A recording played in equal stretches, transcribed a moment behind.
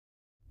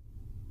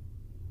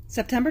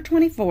September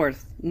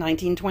 24th,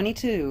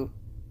 1922,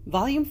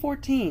 Volume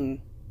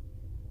 14.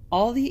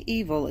 All the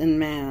evil in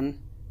man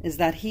is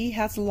that he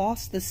has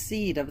lost the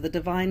seed of the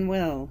divine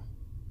will.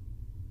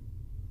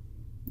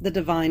 The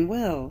divine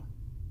will,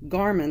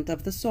 garment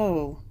of the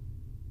soul.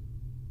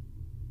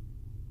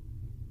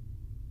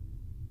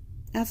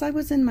 As I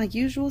was in my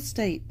usual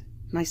state,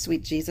 my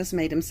sweet Jesus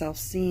made himself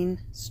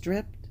seen,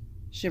 stripped,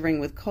 shivering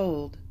with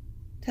cold,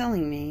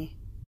 telling me,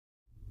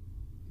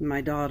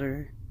 "My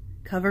daughter,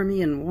 cover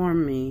me and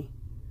warm me,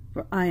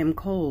 for I am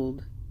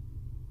cold."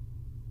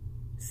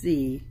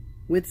 See,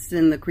 with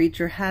sin the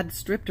creature had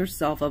stripped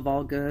herself of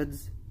all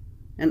goods,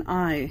 and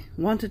I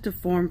wanted to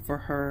form for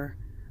her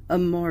a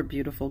more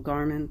beautiful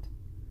garment,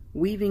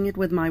 weaving it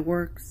with my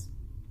works,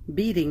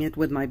 beating it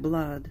with my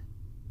blood,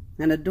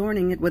 and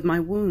adorning it with my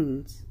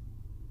wounds.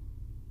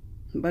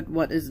 But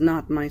what is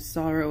not my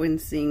sorrow in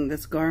seeing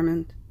this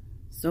garment,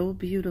 so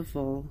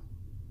beautiful,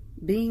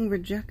 being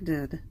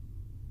rejected,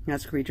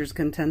 as creatures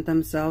content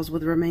themselves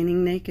with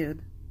remaining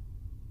naked.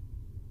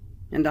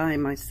 And I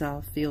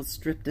myself feel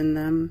stripped in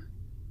them,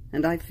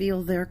 and I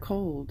feel their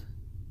cold.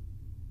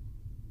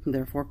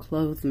 Therefore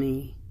clothe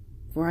me,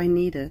 for I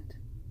need it.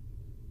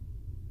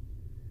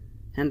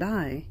 And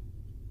I,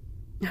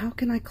 how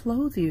can I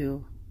clothe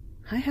you?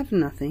 I have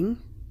nothing.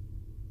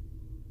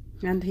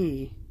 And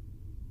he,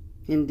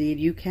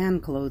 indeed you can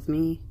clothe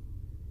me.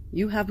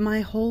 You have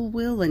my whole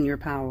will in your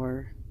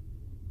power.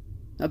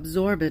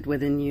 Absorb it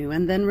within you,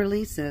 and then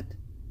release it,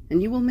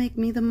 and you will make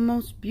me the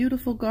most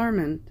beautiful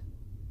garment,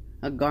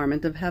 a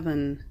garment of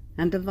heaven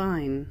and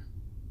divine.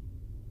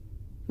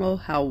 Oh,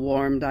 how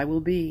warmed I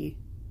will be!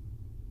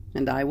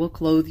 And I will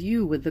clothe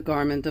you with the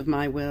garment of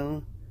my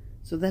will,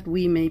 so that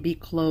we may be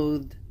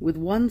clothed with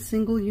one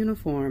single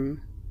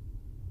uniform.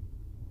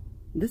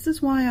 This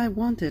is why I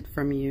want it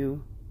from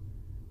you,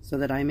 so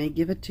that I may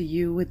give it to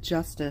you with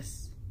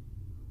justice.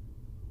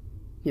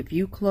 If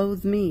you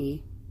clothe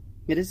me,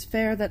 it is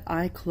fair that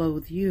I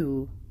clothe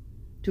you,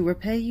 to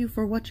repay you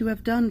for what you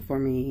have done for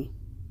me.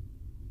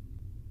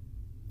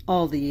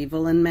 All the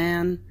evil in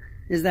man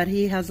is that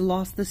he has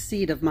lost the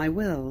seed of my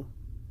will.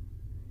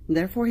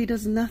 Therefore he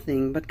does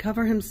nothing but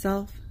cover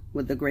himself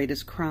with the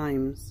greatest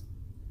crimes,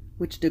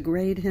 which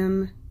degrade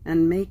him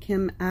and make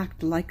him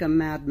act like a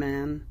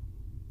madman.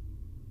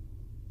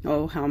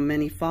 Oh, how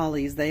many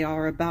follies they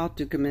are about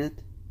to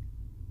commit!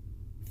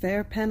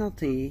 Fair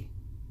penalty,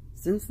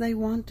 since they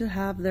want to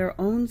have their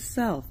own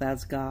self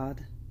as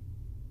God.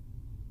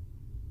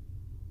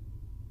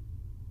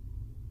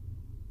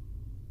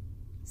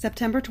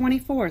 September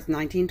 24th,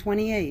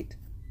 1928,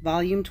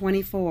 Volume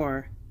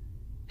 24.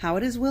 How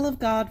it is will of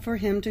God for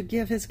him to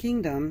give his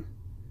kingdom,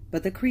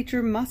 but the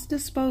creature must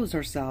dispose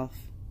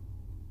herself.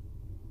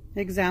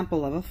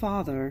 Example of a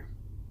father.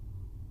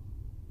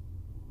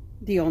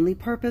 The only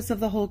purpose of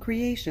the whole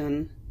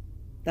creation,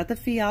 that the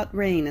Fiat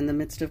reign in the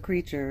midst of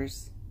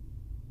creatures.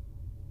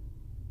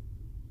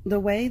 The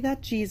way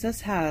that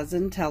Jesus has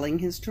in telling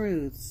his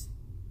truths.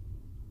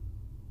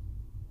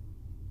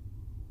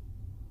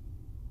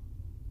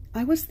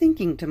 I was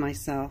thinking to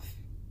myself,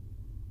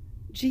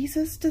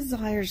 Jesus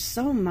desires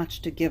so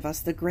much to give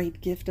us the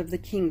great gift of the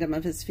kingdom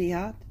of his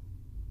Fiat.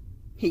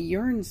 He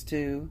yearns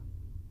to.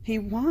 He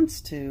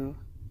wants to.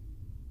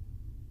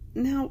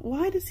 Now,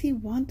 why does he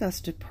want us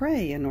to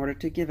pray in order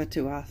to give it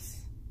to us?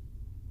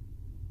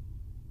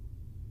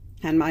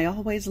 And my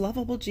always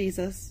lovable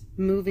Jesus,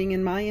 moving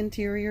in my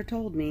interior,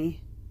 told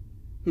me,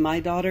 "My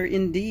daughter,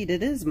 indeed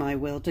it is my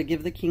will to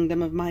give the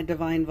kingdom of my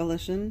divine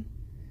volition,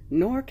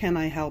 nor can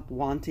I help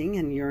wanting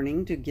and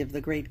yearning to give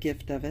the great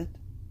gift of it.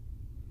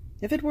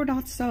 If it were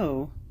not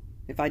so,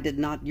 if I did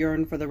not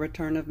yearn for the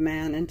return of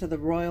man into the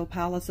royal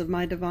palace of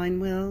my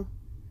divine will,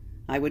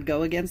 I would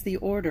go against the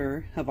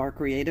order of our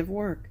creative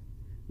work,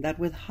 that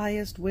with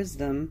highest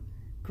wisdom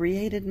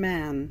created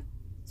man,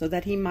 so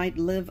that he might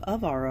live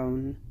of our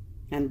own,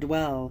 and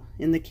dwell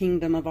in the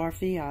kingdom of our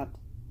Fiat,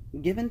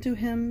 given to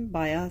him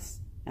by us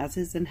as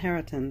his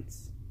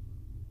inheritance.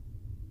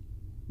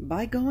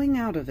 By going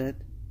out of it,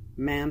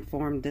 man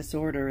formed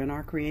disorder in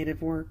our creative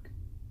work,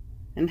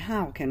 and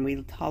how can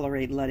we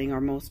tolerate letting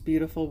our most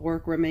beautiful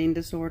work remain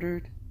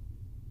disordered?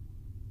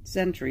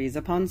 Centuries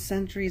upon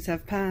centuries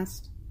have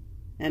passed,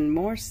 and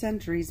more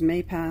centuries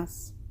may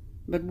pass,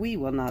 but we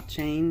will not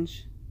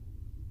change.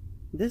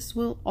 This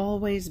will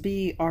always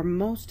be our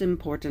most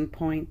important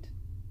point,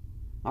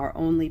 our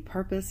only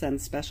purpose and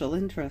special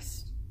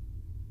interest,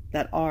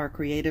 that our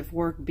creative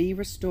work be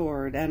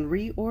restored and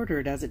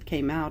reordered as it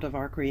came out of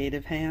our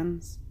creative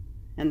hands,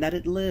 and that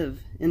it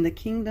live in the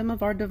kingdom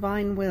of our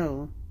divine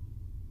will.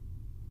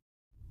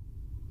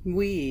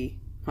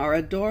 We, our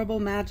adorable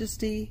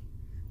Majesty,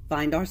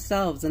 find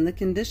ourselves in the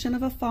condition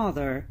of a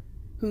father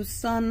whose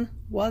son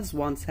was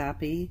once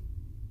happy,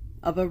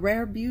 of a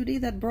rare beauty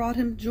that brought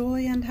him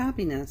joy and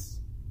happiness,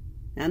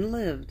 and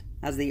lived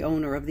as the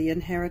owner of the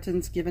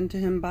inheritance given to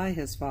him by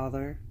his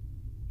father.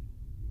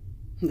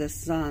 This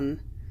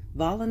son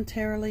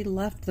voluntarily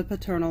left the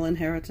paternal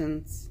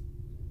inheritance.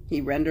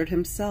 He rendered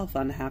himself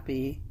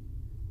unhappy,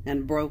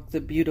 and broke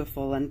the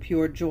beautiful and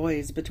pure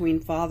joys between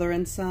father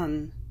and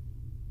son,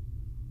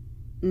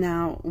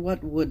 Now,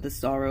 what would the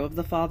sorrow of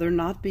the father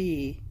not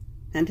be,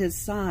 and his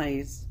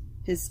sighs,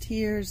 his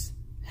tears,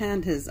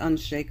 and his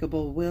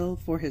unshakable will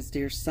for his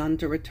dear son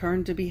to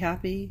return to be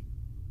happy?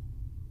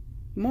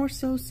 More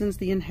so since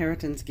the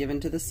inheritance given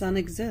to the son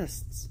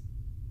exists.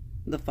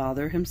 The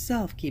father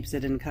himself keeps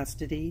it in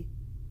custody,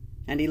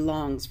 and he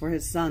longs for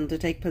his son to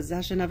take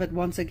possession of it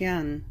once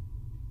again.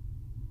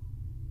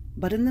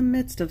 But in the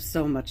midst of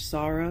so much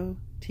sorrow,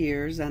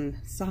 tears, and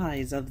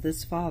sighs of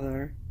this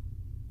father,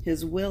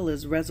 his will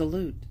is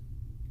resolute.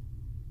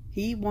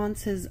 He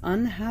wants his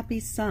unhappy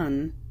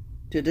son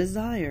to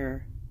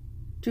desire,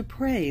 to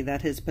pray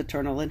that his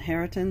paternal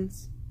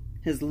inheritance,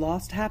 his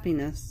lost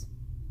happiness,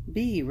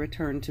 be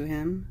returned to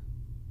him.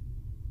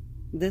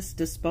 This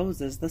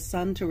disposes the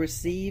son to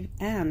receive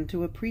and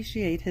to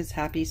appreciate his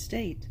happy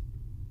state,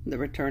 the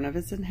return of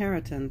his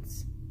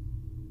inheritance.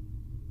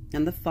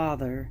 And the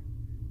father,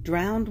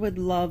 drowned with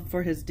love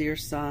for his dear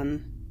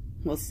son,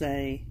 will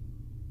say,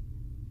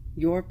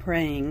 "Your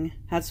praying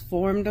has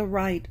formed a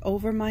right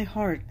over my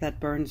heart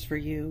that burns for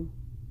you.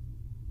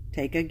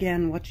 Take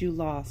again what you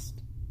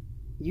lost.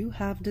 You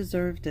have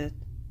deserved it.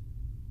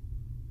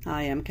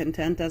 I am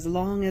content as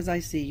long as I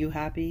see you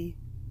happy,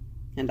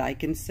 and I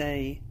can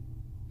say,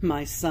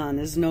 my son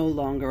is no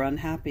longer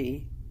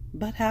unhappy,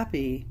 but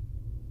happy."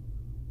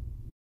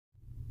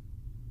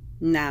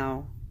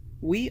 Now,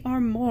 we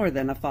are more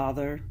than a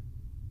father.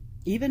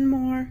 Even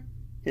more,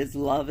 his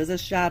love is a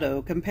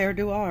shadow compared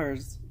to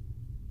ours,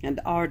 and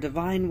our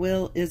divine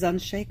will is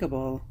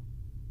unshakable.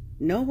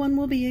 No one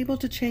will be able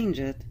to change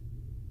it.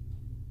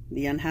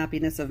 The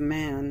unhappiness of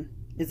man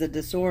is a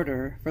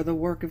disorder for the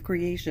work of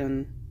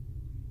creation,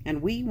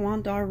 and we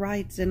want our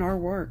rights in our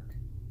work.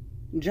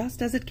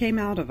 Just as it came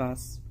out of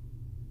us,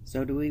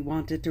 so do we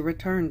want it to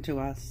return to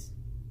us.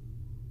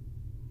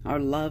 Our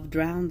love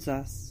drowns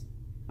us.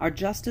 Our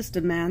justice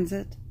demands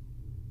it.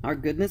 Our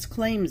goodness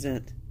claims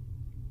it.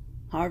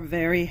 Our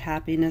very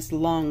happiness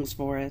longs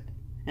for it,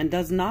 and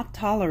does not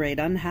tolerate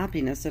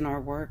unhappiness in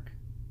our work.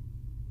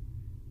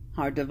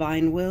 Our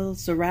divine will,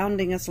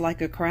 surrounding us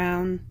like a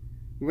crown,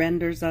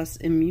 renders us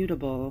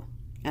immutable,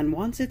 and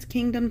wants its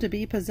kingdom to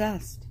be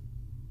possessed.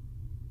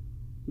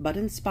 But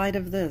in spite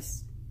of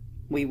this,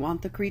 we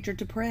want the creature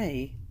to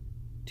pray,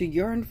 to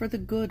yearn for the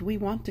good we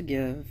want to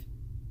give.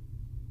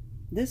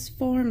 This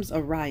forms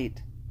a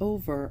right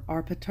over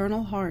our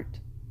paternal heart,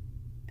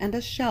 and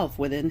a shelf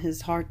within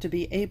his heart to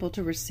be able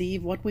to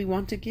receive what we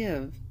want to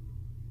give,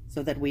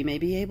 so that we may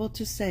be able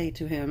to say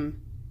to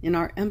him, in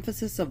our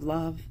emphasis of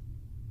love,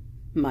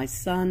 "My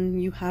son,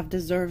 you have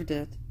deserved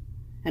it,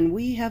 and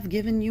we have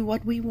given you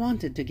what we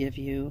wanted to give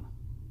you."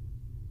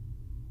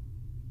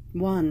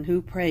 One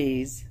who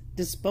prays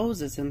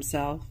disposes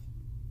himself.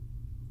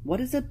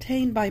 What is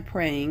obtained by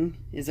praying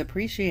is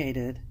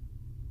appreciated,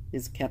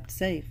 is kept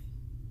safe.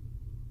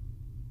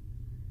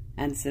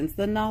 And since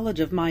the knowledge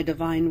of my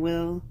divine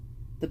will,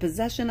 the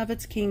possession of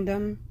its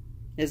kingdom,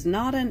 is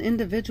not an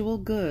individual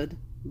good,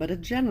 but a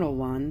general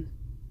one,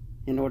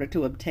 in order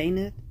to obtain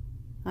it,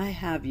 I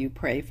have you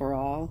pray for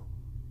all,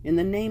 in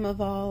the name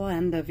of all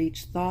and of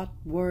each thought,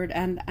 word,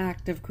 and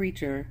act of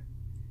creature,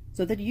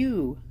 so that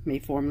you may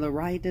form the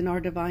right in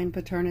our divine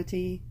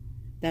paternity,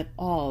 that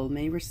all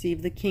may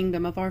receive the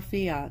kingdom of our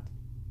Fiat,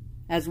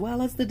 as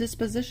well as the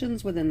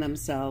dispositions within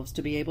themselves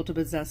to be able to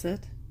possess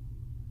it.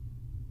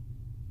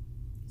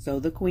 So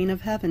the Queen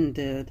of Heaven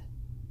did,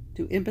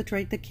 to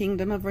impetrate the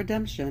kingdom of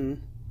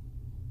redemption.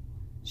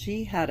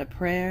 She had a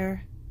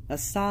prayer, a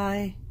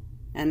sigh,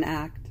 an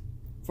act,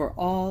 for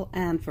all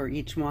and for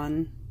each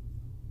one.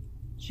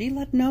 She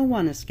let no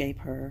one escape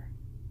her,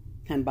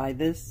 and by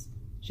this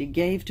she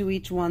gave to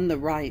each one the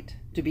right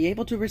to be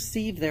able to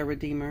receive their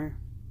Redeemer.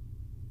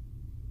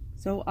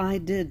 So I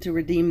did to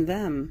redeem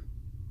them,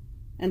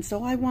 and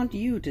so I want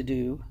you to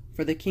do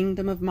for the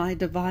kingdom of my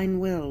divine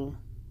will.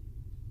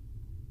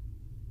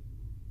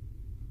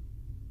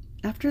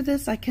 After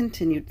this I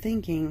continued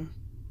thinking,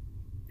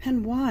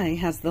 and why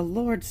has the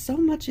Lord so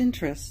much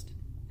interest,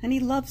 and he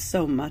loves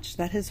so much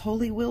that his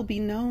holy will be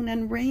known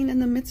and reign in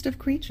the midst of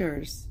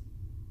creatures?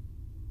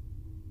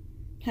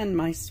 And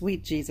my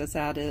sweet Jesus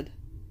added,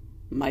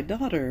 "My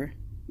daughter,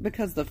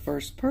 because the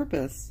first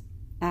purpose,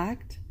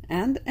 act,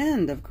 and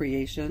end of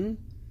creation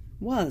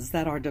was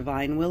that our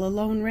divine will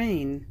alone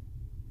reign,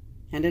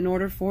 and in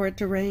order for it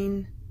to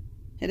reign,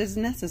 it is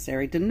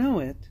necessary to know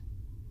it.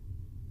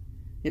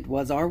 It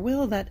was our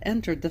will that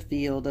entered the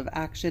field of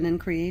action in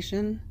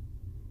creation,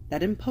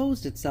 that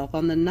imposed itself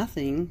on the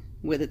nothing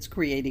with its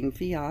creating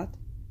fiat,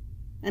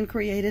 and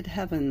created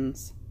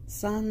heavens,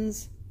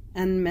 suns,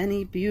 and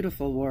many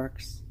beautiful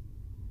works,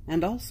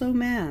 and also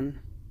man.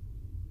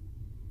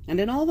 And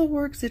in all the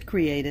works it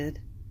created,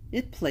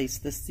 it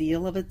placed the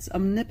seal of its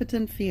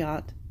omnipotent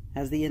fiat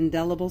as the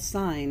indelible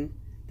sign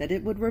that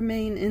it would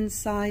remain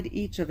inside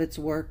each of its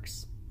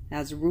works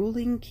as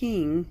ruling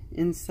king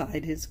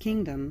inside his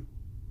kingdom.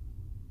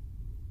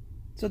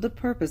 So the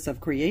purpose of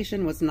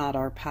creation was not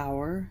our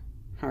power,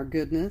 our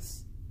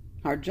goodness,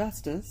 our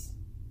justice,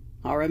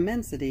 our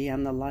immensity,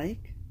 and the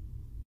like.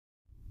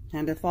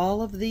 And if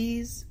all of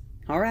these,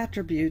 our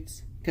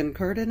attributes,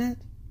 concurred in it,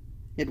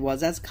 It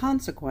was as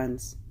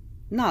consequence,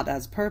 not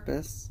as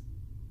purpose.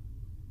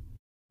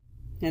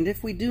 And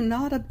if we do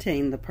not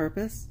obtain the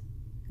purpose,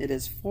 it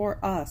is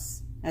for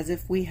us as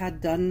if we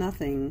had done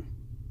nothing.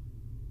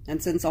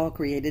 And since all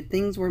created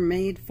things were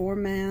made for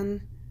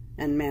man,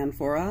 and man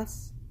for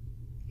us,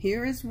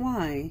 here is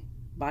why,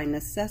 by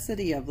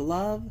necessity of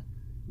love,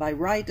 by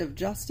right of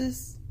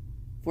justice,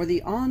 for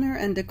the honor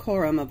and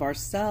decorum of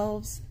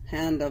ourselves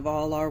and of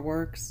all our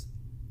works,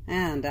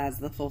 and as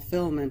the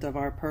fulfillment of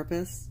our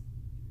purpose,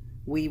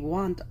 we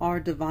want our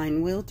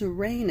divine will to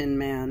reign in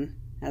man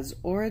as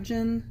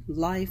origin,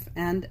 life,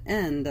 and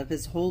end of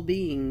his whole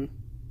being.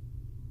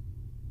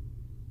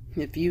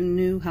 If you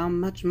knew how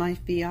much my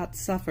fiat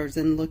suffers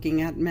in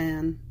looking at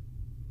man,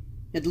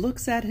 it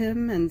looks at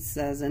him and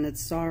says in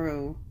its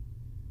sorrow,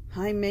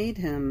 I made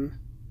him,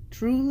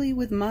 truly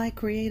with my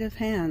creative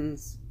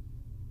hands.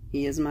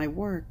 He is my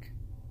work.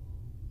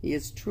 He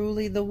is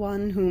truly the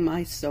one whom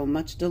I so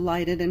much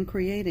delighted in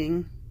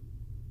creating.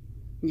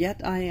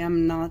 Yet I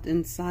am not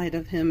inside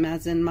of him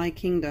as in my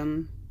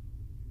kingdom.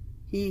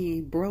 He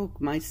broke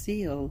my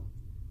seal,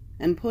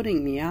 and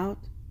putting me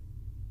out,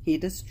 he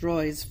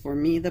destroys for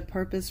me the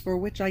purpose for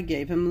which I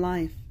gave him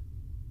life.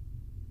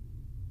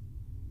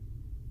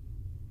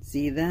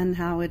 See then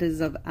how it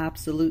is of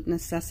absolute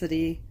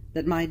necessity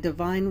that my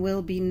divine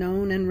will be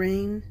known and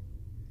reign,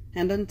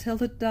 and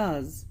until it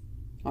does,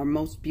 our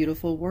most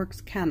beautiful works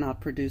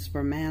cannot produce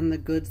for man the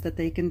goods that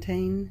they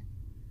contain.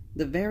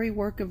 The very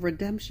work of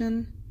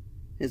redemption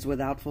is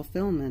without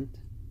fulfillment.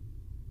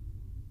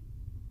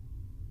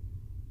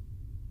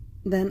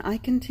 Then I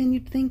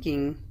continued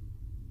thinking,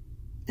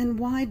 and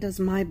why does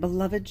my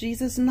beloved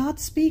Jesus not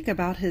speak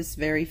about his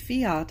very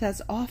fiat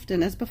as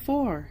often as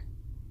before?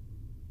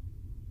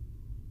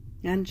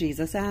 And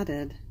Jesus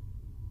added,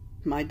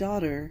 My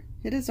daughter,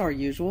 it is our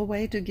usual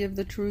way to give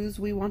the truths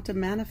we want to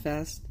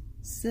manifest,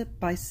 sip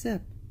by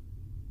sip,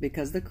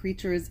 because the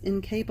creature is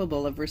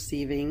incapable of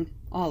receiving,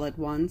 all at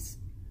once,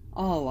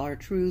 all our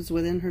truths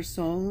within her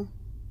soul.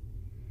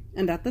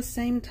 And at the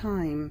same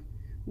time,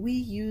 we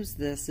use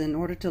this in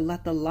order to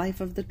let the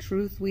life of the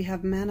truth we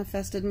have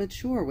manifested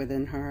mature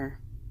within her.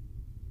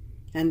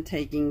 And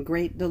taking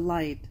great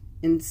delight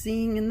in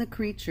seeing in the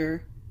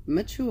creature,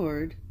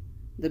 matured,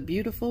 the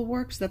beautiful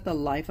works that the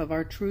life of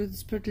our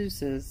truths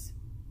produces,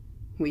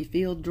 we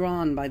feel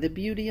drawn by the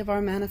beauty of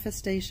our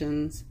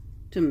manifestations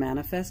to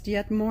manifest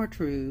yet more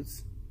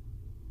truths.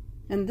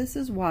 And this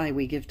is why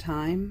we give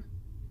time,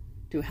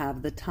 to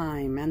have the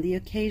time and the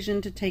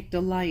occasion to take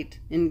delight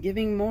in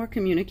giving more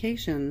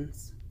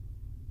communications.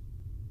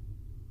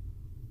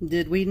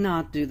 Did we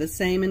not do the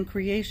same in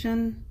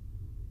creation?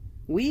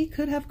 We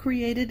could have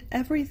created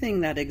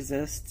everything that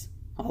exists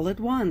all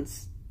at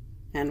once,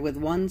 and with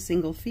one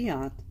single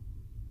fiat,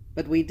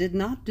 but we did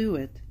not do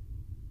it.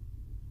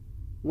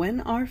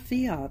 When our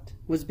fiat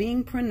was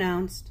being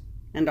pronounced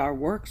and our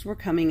works were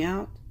coming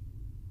out,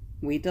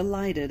 we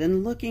delighted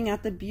in looking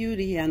at the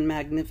beauty and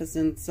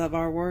magnificence of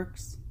our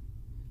works,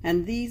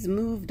 and these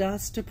moved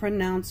us to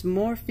pronounce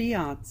more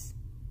fiats,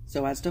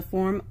 so as to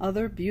form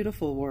other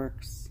beautiful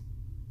works.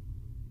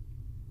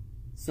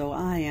 So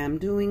I am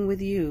doing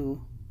with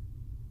you.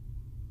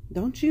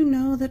 Don't you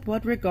know that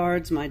what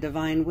regards my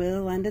divine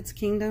will and its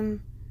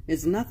kingdom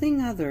is nothing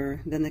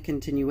other than the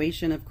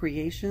continuation of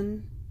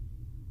creation,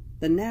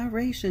 the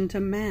narration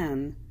to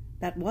man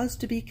that was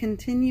to be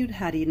continued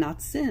had he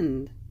not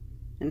sinned,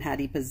 and had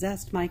he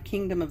possessed my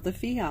kingdom of the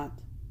fiat?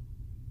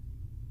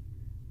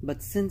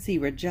 But since he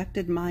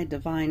rejected my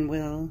divine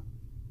will,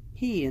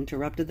 he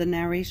interrupted the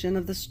narration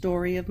of the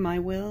story of my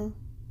will,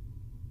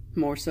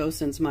 more so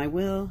since my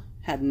will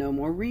had no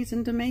more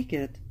reason to make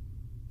it,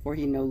 for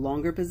he no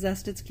longer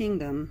possessed its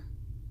kingdom.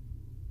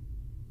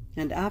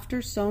 And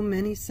after so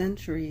many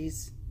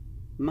centuries,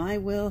 my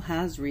will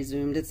has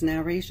resumed its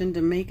narration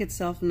to make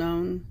itself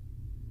known,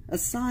 a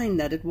sign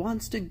that it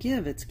wants to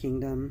give its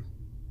kingdom.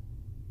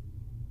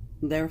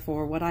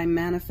 Therefore, what I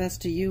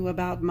manifest to you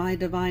about my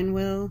divine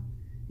will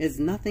is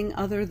nothing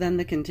other than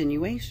the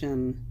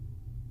continuation,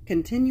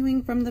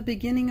 continuing from the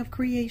beginning of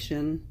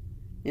creation,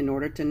 in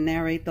order to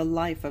narrate the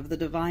life of the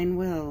divine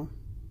will.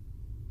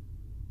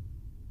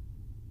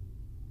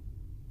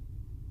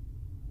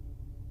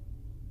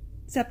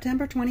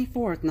 September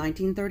 24th,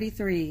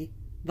 1933,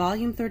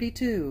 Volume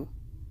 32,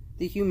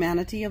 The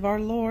Humanity of Our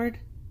Lord,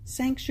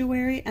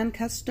 Sanctuary and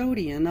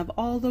Custodian of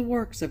all the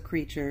Works of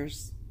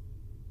Creatures.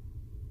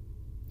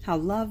 How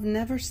love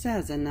never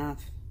says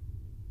enough.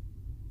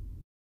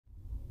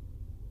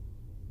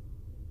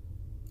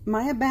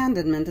 My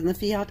abandonment in the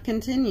fiat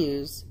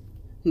continues,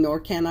 nor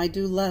can I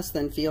do less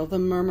than feel the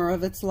murmur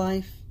of its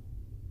life.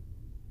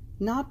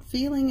 Not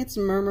feeling its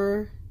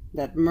murmur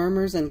that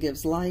murmurs and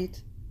gives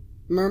light,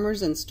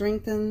 murmurs and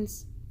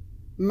strengthens,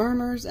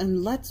 murmurs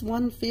and lets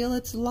one feel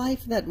its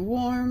life that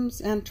warms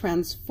and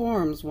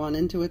transforms one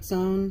into its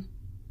own,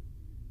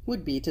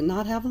 would be to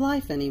not have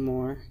life any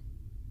more.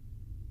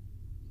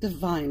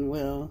 Divine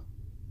will,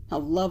 how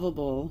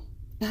lovable,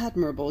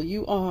 admirable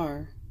you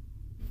are!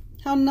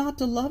 How not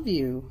to love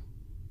you?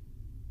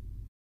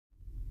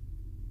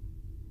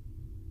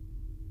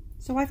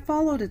 So I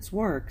followed its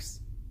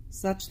works,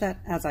 such that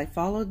as I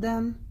followed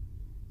them,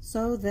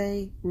 so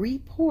they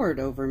re-poured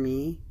over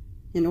me,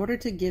 in order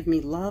to give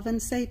me love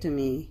and say to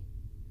me,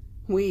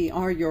 "We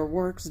are your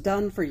works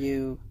done for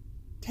you.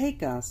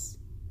 Take us,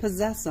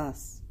 possess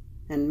us,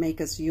 and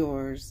make us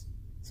yours,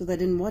 so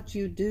that in what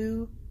you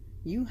do,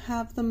 you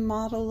have the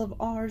model of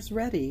ours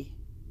ready."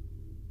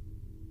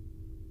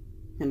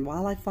 And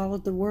while I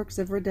followed the works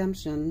of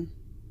redemption,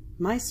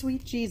 my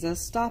sweet Jesus,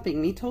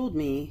 stopping me, told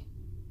me,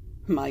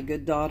 "My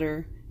good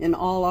daughter, in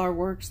all our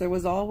works there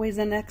was always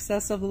an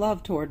excess of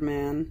love toward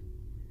man,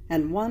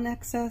 and one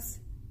excess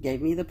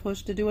gave me the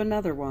push to do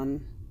another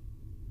one.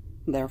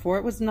 Therefore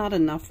it was not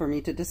enough for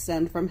me to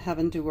descend from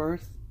heaven to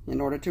earth in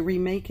order to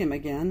remake him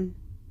again.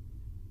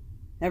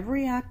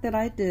 Every act that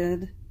I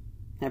did,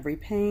 every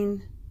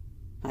pain,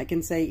 I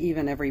can say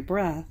even every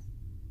breath,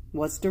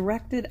 was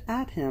directed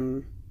at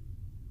him.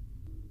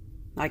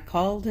 I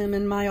called him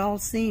in my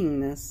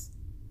all-seeingness.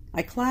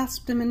 I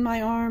clasped him in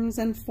my arms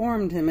and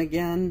formed him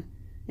again,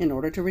 in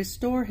order to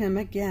restore him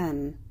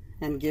again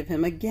and give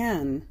him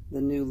again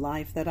the new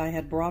life that I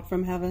had brought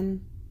from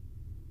heaven.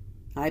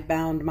 I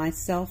bound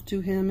myself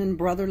to him in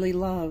brotherly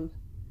love,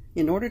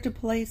 in order to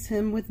place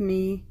him with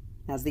me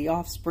as the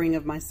offspring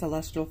of my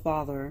celestial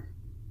Father.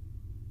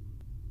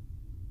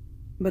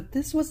 But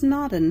this was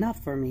not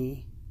enough for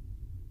me.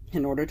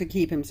 In order to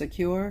keep him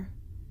secure,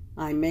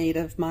 I made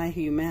of my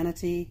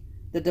humanity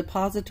the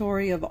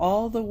depository of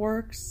all the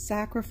works,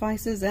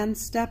 sacrifices, and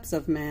steps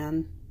of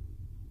man.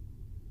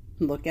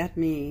 Look at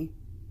me,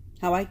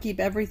 how I keep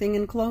everything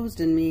enclosed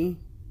in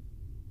me,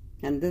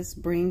 and this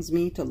brings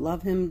me to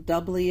love him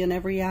doubly in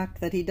every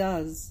act that he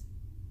does.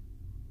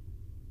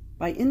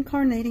 By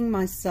incarnating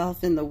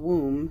myself in the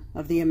womb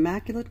of the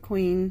Immaculate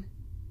Queen,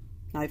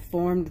 I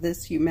formed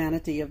this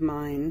humanity of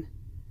mine,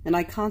 and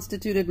I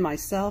constituted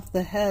myself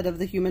the head of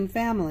the human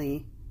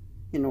family,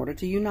 in order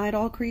to unite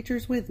all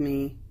creatures with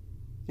me,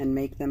 and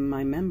make them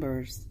my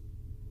members.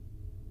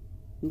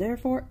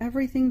 Therefore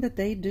everything that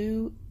they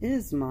do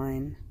is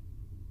mine.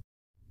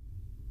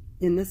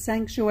 In the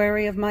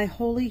sanctuary of my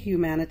holy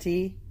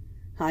humanity,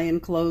 I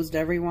enclosed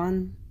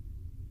everyone.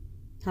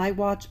 I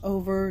watch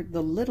over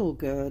the little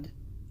good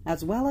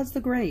as well as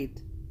the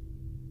great.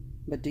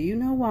 But do you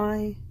know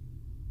why?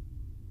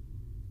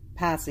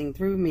 Passing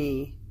through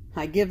me,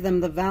 I give them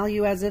the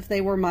value as if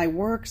they were my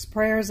works,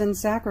 prayers, and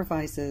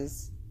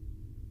sacrifices.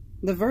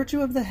 The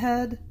virtue of the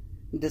head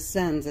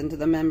descends into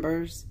the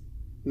members,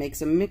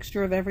 makes a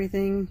mixture of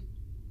everything,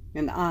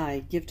 and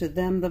I give to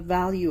them the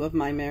value of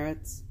my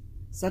merits,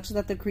 such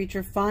that the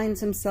creature finds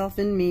himself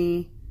in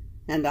me,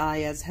 and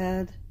I, as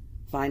head,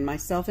 find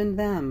myself in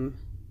them.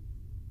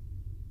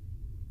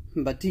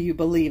 But do you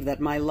believe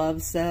that my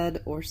love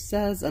said or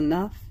says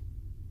enough?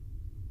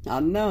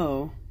 Ah,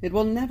 no, it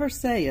will never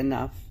say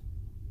enough.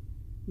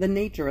 The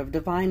nature of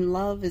divine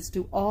love is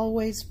to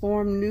always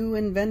form new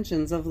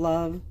inventions of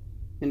love,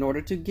 in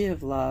order to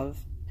give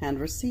love and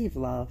receive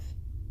love.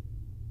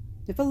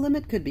 If a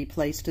limit could be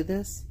placed to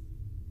this,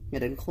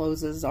 it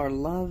encloses our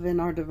love in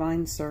our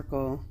divine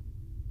circle.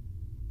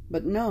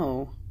 But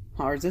no,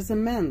 ours is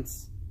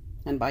immense,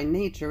 and by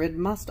nature it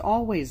must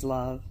always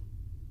love.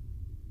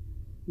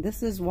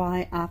 This is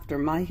why, after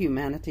my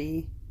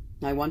humanity,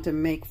 I want to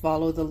make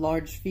follow the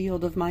large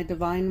field of my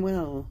divine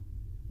will,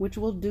 which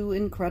will do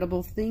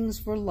incredible things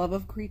for love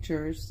of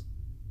creatures.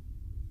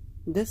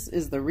 This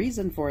is the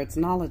reason for its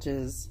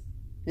knowledges,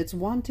 its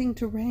wanting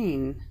to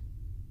reign.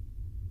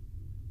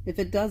 If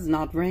it does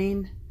not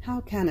reign,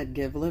 how can it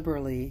give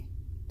liberally,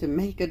 to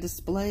make a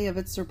display of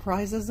its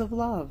surprises of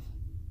love?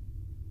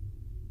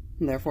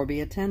 Therefore be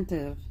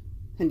attentive,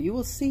 and you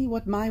will see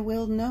what my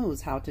will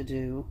knows how to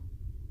do.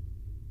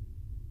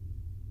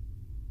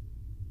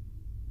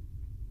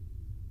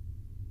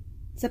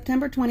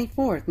 September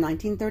 24th,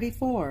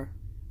 1934,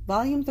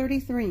 Volume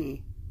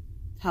 33.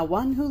 How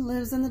one who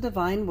lives in the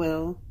divine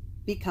will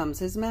becomes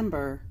his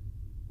member,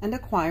 and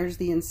acquires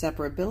the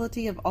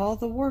inseparability of all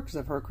the works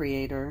of her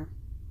Creator.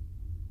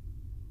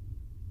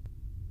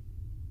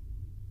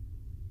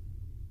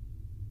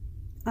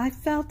 I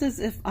felt as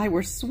if I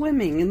were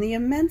swimming in the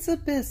immense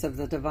abyss of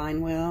the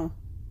divine will,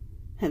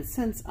 and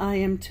since I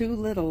am too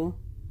little,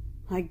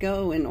 I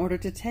go in order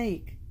to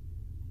take,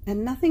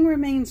 and nothing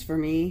remains for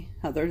me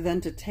other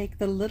than to take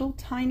the little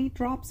tiny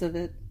drops of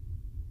it.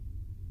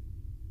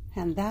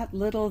 And that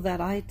little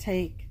that I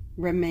take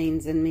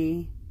remains in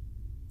me,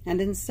 and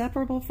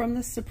inseparable from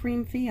the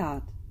supreme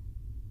Fiat,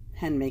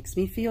 and makes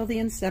me feel the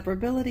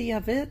inseparability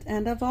of it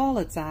and of all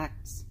its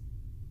acts.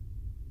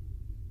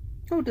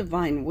 O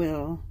divine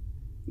will,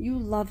 you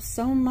love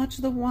so much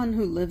the one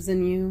who lives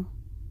in you,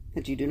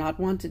 that you do not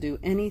want to do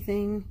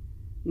anything,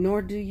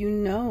 nor do you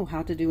know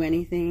how to do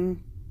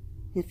anything,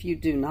 if you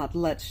do not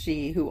let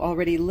she who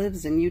already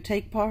lives in you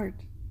take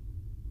part.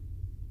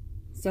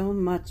 So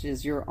much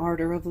is your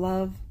ardor of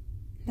love,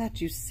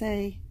 that you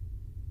say,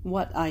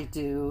 "What I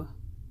do,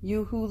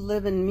 you who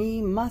live in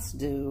me must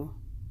do."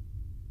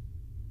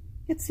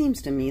 It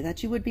seems to me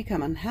that you would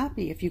become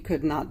unhappy if you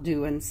could not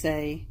do and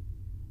say,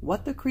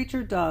 "What the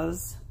creature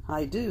does,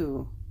 I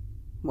do.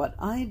 What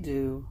I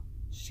do,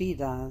 she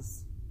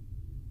does.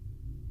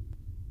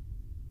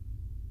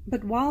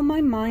 But while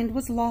my mind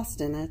was lost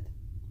in it,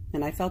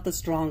 and I felt the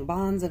strong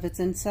bonds of its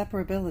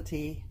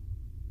inseparability,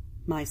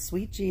 my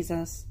sweet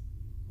Jesus,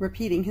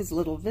 repeating his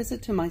little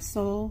visit to my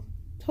soul,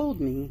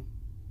 told me,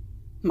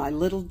 "My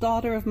little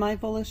daughter of my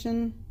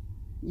volition,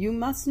 you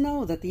must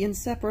know that the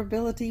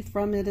inseparability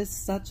from it is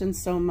such and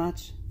so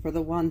much for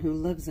the one who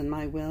lives in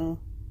my will,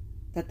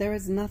 that there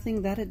is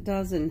nothing that it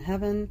does in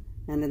heaven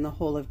and in the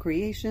whole of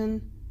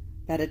creation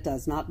that it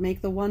does not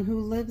make the one who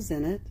lives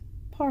in it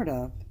part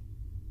of.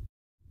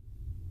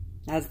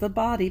 As the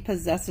body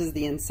possesses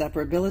the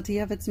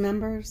inseparability of its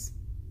members,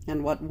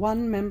 and what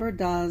one member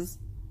does,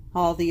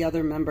 all the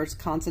other members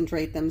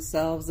concentrate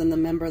themselves in the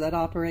member that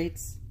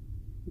operates.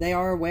 They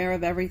are aware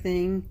of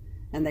everything,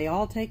 and they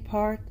all take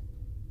part.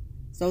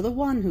 So the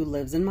one who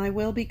lives in my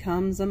will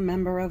becomes a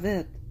member of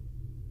it,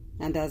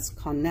 and as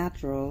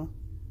connatural,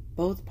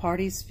 both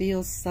parties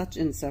feel such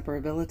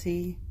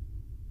inseparability,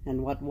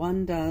 and what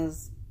one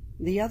does,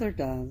 the other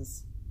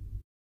does.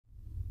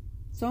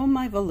 So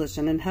my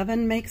volition in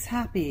heaven makes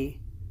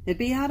happy, it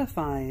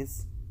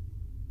beatifies.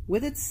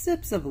 With its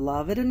sips of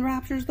love it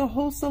enraptures the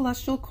whole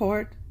celestial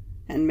court,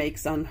 and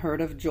makes unheard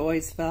of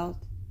joys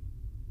felt.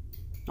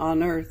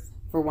 On earth,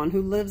 for one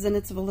who lives in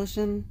its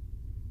volition,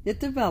 it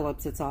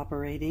develops its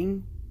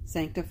operating,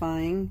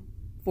 sanctifying,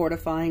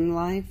 fortifying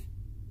life,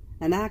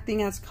 and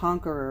acting as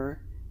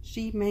conqueror,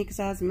 she makes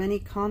as many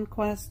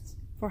conquests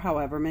for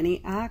however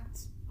many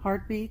acts,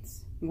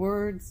 heartbeats,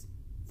 words,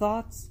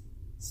 thoughts,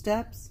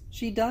 steps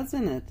she does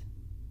in it.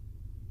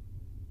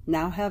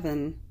 Now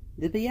heaven,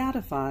 the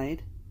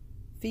beatified,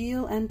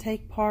 feel and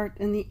take part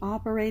in the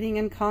operating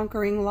and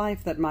conquering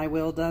life that my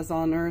will does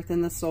on earth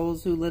in the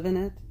souls who live in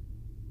it.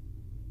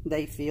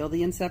 They feel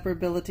the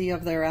inseparability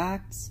of their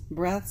acts,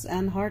 breaths,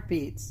 and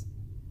heartbeats,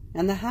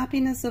 and the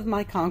happiness of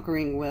my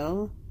conquering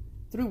will,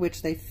 through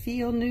which they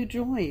feel new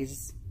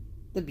joys,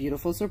 the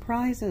beautiful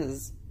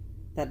surprises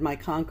that my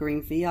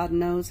conquering Fiat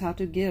knows how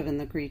to give in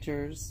the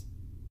creatures.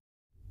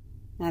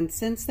 And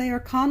since they are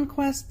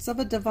conquests of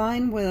a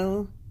divine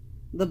will,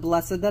 the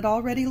blessed that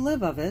already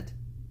live of it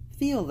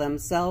feel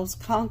themselves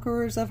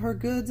conquerors of her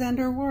goods and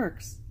her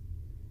works,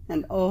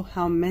 and oh,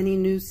 how many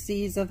new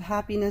seas of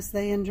happiness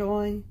they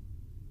enjoy.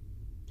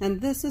 And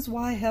this is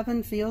why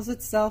heaven feels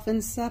itself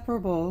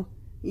inseparable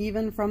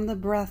even from the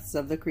breaths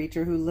of the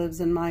creature who lives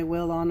in my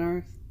will on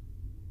earth,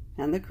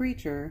 and the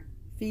creature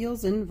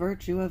feels in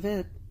virtue of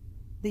it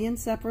the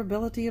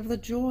inseparability of the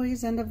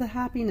joys and of the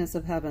happiness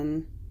of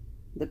heaven,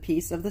 the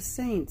peace of the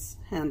saints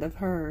and of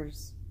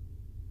hers.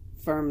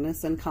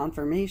 Firmness and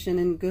confirmation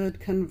in good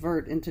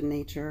convert into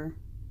nature.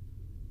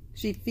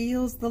 She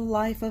feels the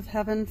life of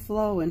heaven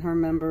flow in her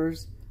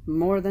members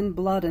more than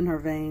blood in her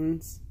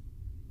veins.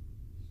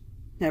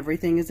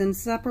 Everything is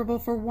inseparable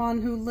for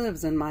one who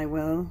lives in my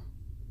will.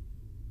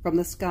 From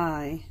the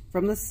sky,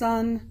 from the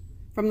sun,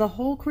 from the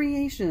whole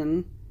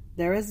creation,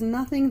 there is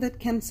nothing that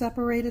can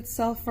separate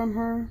itself from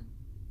her.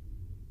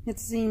 It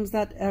seems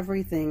that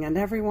everything and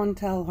everyone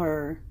tell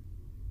her,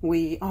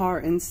 "We are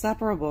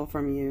inseparable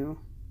from you."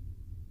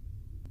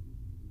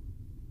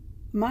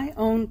 My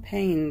own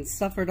pains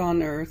suffered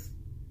on earth,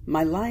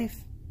 my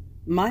life,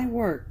 my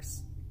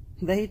works,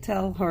 they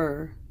tell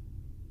her,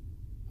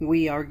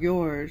 "We are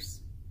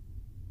yours."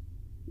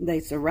 They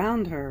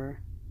surround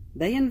her,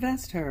 they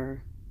invest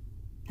her,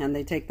 and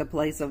they take the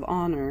place of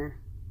honor,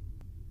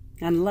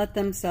 and let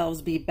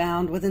themselves be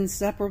bound with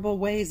inseparable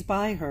ways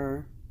by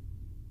her.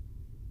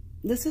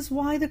 This is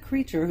why the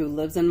creature who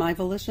lives in my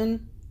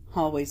volition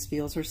always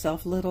feels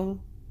herself little,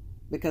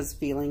 because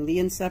feeling the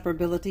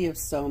inseparability of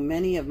so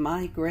many of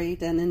my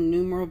great and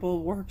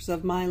innumerable works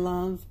of my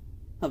love,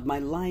 of my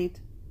light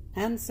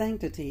and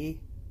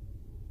sanctity,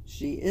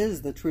 she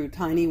is the true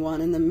tiny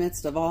one in the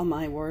midst of all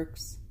my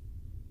works.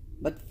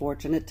 But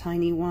fortunate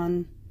tiny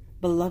one,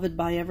 beloved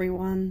by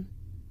everyone,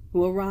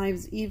 who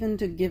arrives even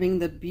to giving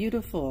the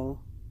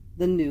beautiful,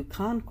 the new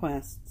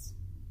conquests,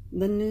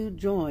 the new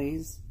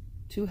joys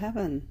to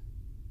heaven.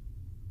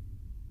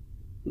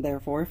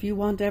 Therefore, if you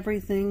want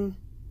everything,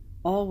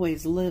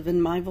 always live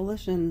in my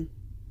volition,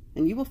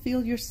 and you will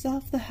feel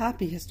yourself the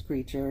happiest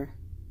creature.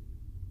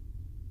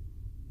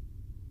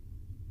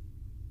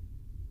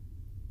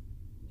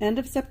 End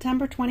of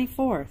September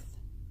 24th.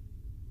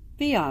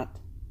 Fiat.